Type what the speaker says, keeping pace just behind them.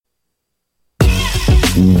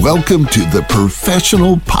Welcome to the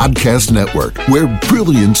Professional Podcast Network, where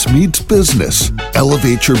brilliance meets business.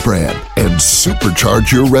 Elevate your brand and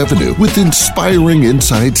supercharge your revenue with inspiring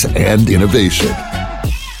insights and innovation.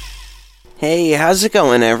 Hey, how's it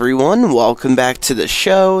going, everyone? Welcome back to the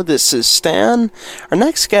show. This is Stan. Our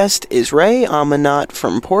next guest is Ray Amanat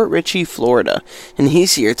from Port Richey, Florida, and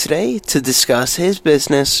he's here today to discuss his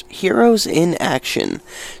business, Heroes in Action.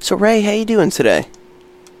 So, Ray, how you doing today?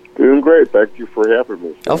 Doing great. Thank you for having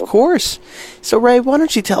me. Of course. So, Ray, why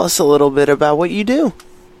don't you tell us a little bit about what you do?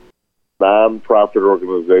 Non-profit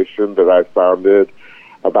organization that I founded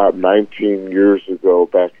about 19 years ago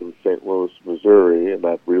back in St. Louis, Missouri, and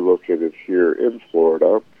I've relocated here in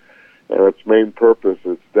Florida. And its main purpose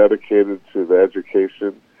is dedicated to the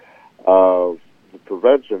education of the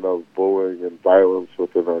prevention of bullying and violence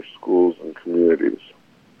within our schools and communities.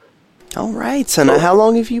 All right. So now how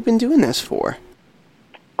long have you been doing this for?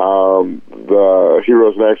 The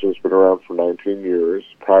Heroes in Action has been around for 19 years.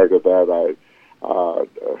 Prior to that, I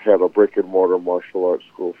had a brick-and-mortar martial arts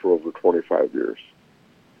school for over 25 years.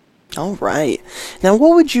 All right. Now,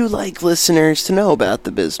 what would you like listeners to know about the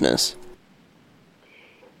business?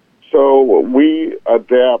 So we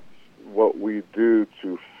adapt what we do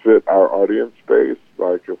to fit our audience base.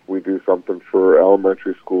 Like if we do something for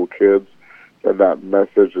elementary school kids, then that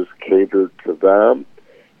message is catered to them.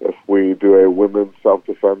 If we do a women's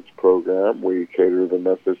self-defense program, we cater the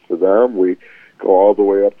message to them. We go all the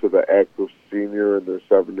way up to the active senior in their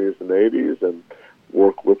 70s and 80s and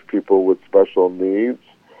work with people with special needs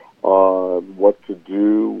on what to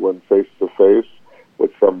do when face-to-face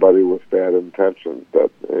with somebody with bad intentions that,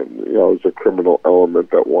 is a criminal element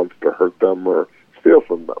that wants to hurt them or steal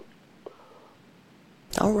from them.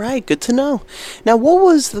 All right, good to know. Now, what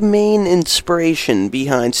was the main inspiration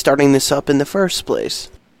behind starting this up in the first place?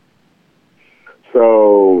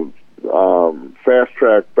 So, fast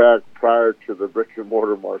track back prior to the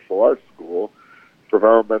brick-and-mortar martial arts school, from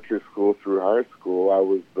elementary school through high school, I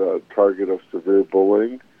was the target of severe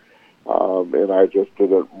bullying. And I just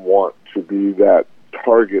didn't want to be that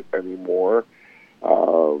target anymore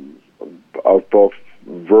of both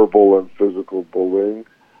verbal and physical bullying.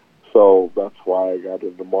 So that's why I got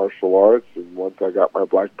into martial arts. And once I got my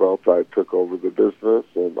black belt, I took over the business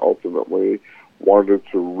and ultimately wanted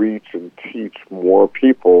to reach and teach more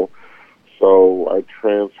people. So I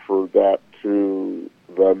transferred that to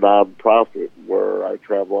the nonprofit where I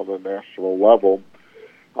travel on a national level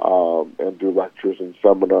and do lectures and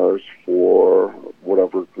seminars for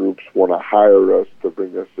whatever groups want to hire us to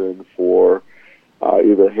bring us in for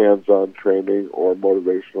either hands-on training or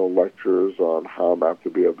motivational lectures on how not to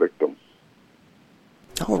be a victim.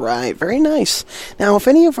 All right, very nice. Now, if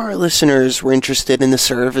any of our listeners were interested in the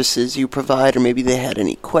services you provide, or maybe they had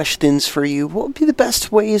any questions for you, what would be the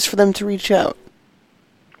best ways for them to reach out?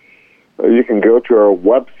 You can go to our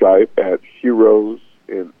website at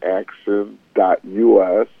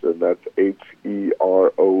heroesinaction.us, and that's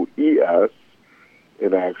HEROES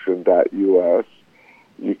inaction.us.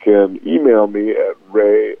 You can email me at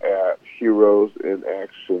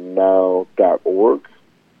ray@heroesinactionnow.org,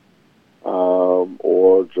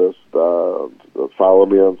 or just follow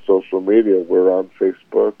me on social media. We're on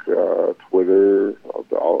Facebook, Twitter,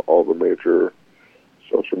 all the major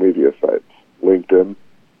social media sites, LinkedIn.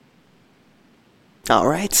 All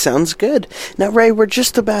right, sounds good. Now, Ray, we're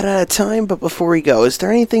just about out of time, but before we go, is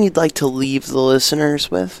there anything you'd like to leave the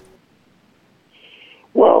listeners with?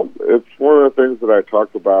 Well, it's one of the things that I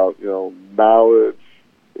talk about, knowledge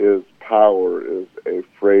is power is a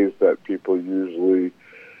phrase that people usually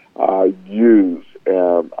use,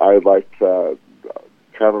 and I'd like to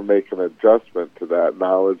kind of make an adjustment to that.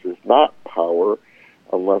 Knowledge is not power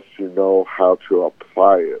unless you know how to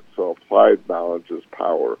apply it. So applied knowledge is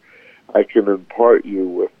power. I can impart you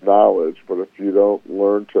with knowledge, but if you don't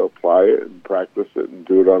learn to apply it and practice it and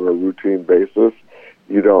do it on a routine basis,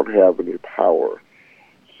 you don't have any power.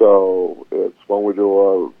 So it's when we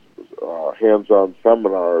do our hands-on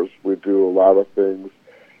seminars, we do a lot of things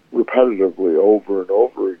repetitively over and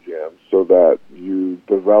over again so that you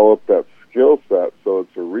develop that skill set so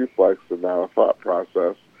it's a reflex and not a thought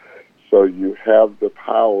process. So you have the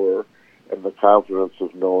power and the confidence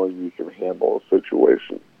of knowing you can handle a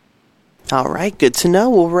situation. All right, good to know.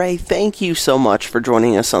 Well, Ray, thank you so much for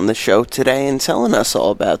joining us on the show today and telling us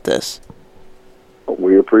all about this.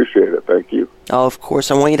 We appreciate it. Thank you. Oh, of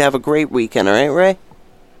course. I want you to have a great weekend, all right, Ray?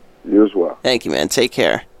 You as well. Thank you, man. Take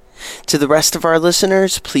care. To the rest of our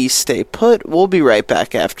listeners, please stay put. We'll be right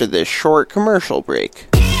back after this short commercial break.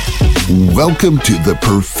 Welcome to the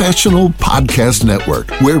Professional Podcast Network,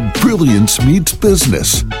 where brilliance meets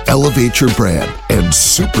business. Elevate your brand and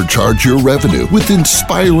supercharge your revenue with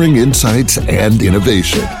inspiring insights and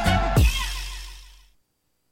innovation.